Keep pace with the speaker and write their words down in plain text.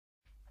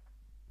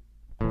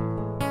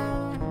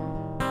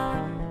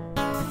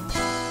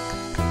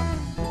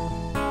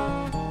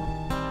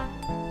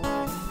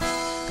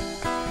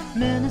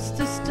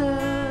minister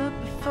stood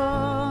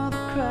before the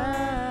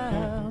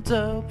crowd,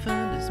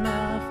 opened his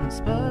mouth and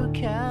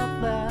spoke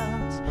out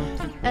loud,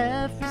 and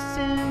every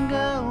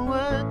single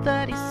word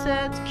that he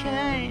said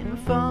came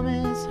from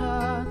his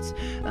heart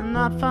and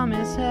not from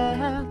his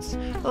head.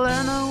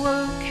 When I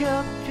woke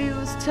up, he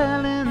was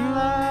telling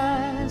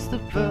lies. The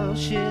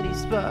bullshit he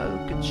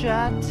spoke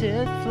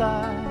attracted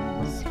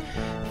flies.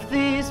 If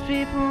these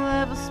people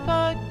ever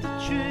spoke the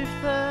truth,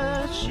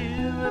 the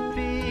shoe would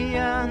be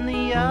on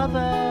the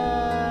other.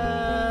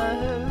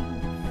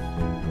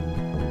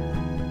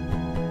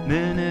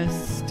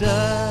 Minister,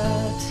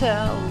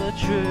 tell the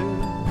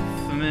truth.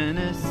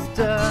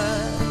 Minister,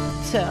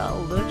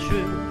 tell the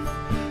truth.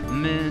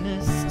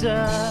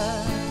 Minister,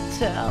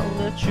 tell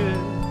the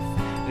truth.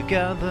 The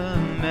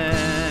government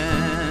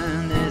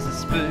is a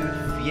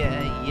spoof,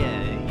 yeah,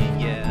 yeah,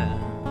 yeah.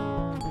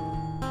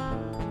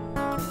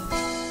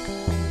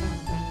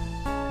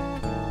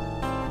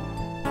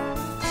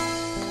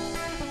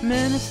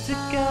 Minister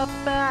got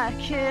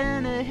back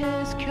into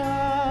his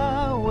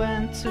car,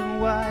 went to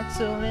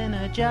Whitehall in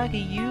a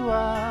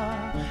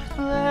Jaguar,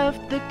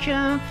 left the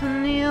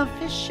company of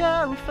his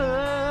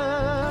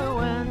chauffeur,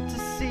 went to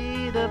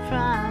see the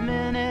Prime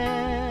Minister.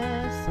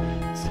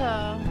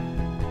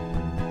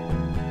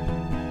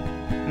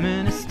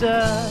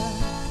 Minister,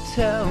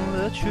 tell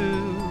the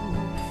truth.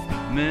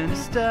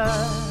 Minister,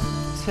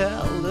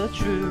 tell the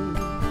truth.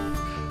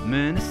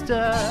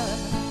 Minister,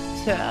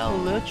 tell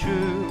the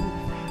truth.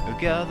 The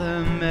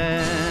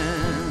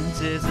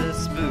government is a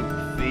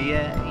spoof,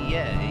 yeah,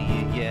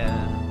 yeah,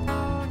 yeah.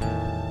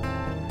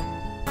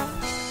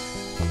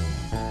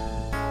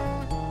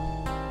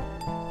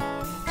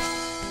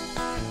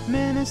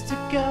 Minister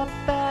got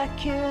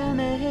back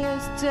into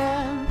his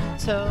den,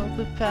 told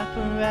the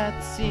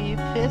paparazzi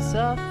piss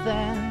off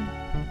then.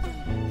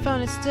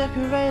 Found his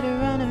decorator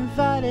and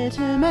invited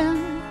him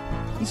in.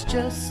 He's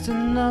just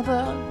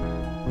another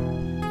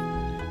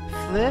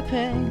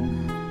flipping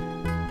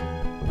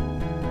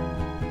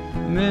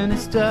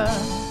minister.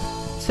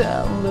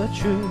 Tell the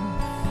truth.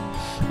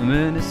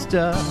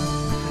 Minister,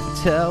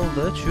 tell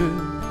the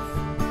truth.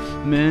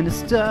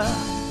 Minister,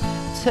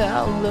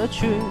 tell the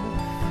truth.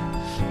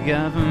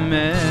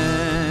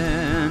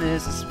 Government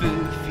is a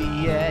spoof,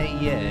 yeah,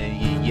 yeah,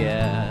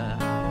 yeah.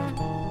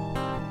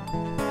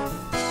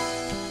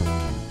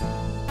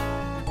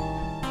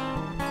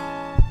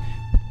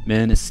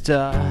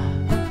 Minister,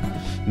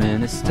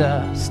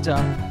 minister,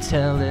 stop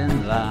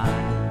telling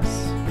lies.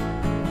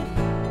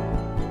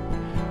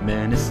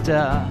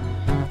 Minister,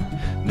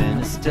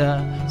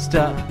 minister,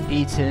 stop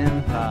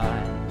eating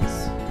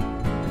pies.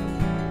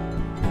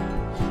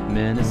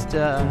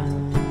 Minister,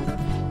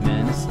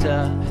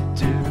 minister,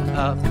 do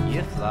up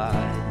your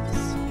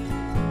flies.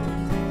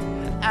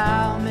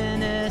 Our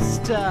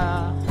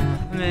minister,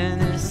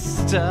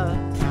 minister,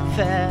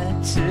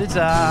 prepared to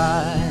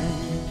die.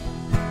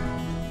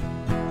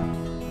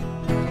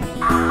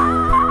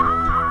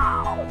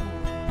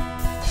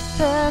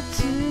 Prepared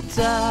to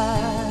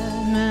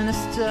die,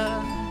 minister,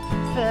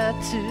 prepared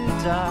to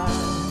die.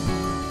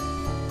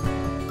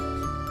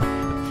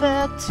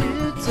 Prepared to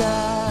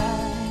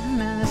die,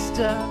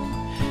 minister,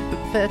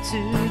 prepared to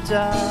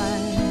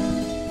die.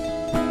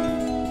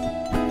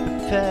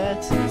 Prepared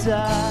to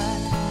die,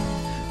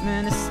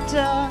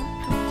 minister,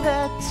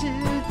 prepared to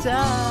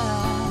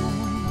die.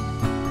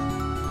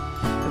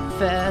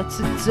 Prepared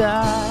to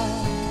die,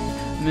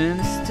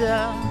 minister,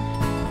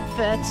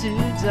 prepared to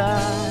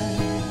die.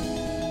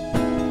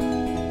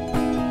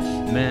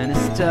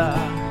 Minister,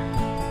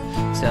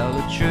 tell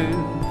the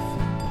truth.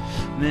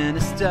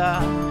 Minister,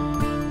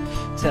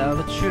 tell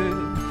the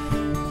truth.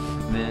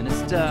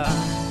 Minister,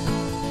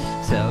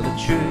 tell the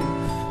truth.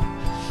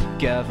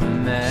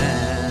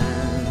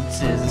 Government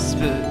is a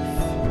spoof.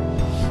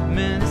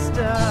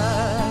 Minister,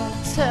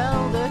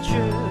 tell the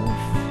truth.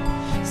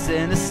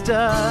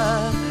 Sinister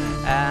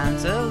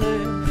and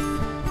aloof.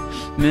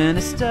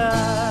 Minister,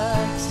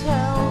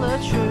 tell the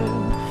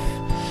truth.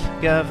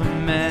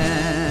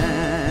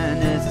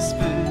 Government is a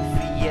spoof,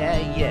 yeah,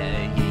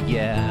 yeah,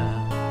 yeah.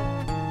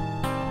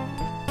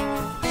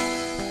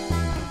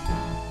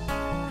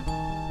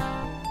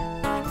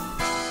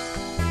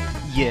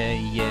 Yeah,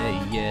 yeah,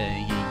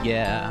 yeah,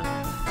 yeah.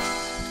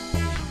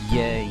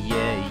 Yeah,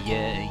 yeah,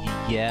 yeah,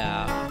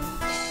 yeah.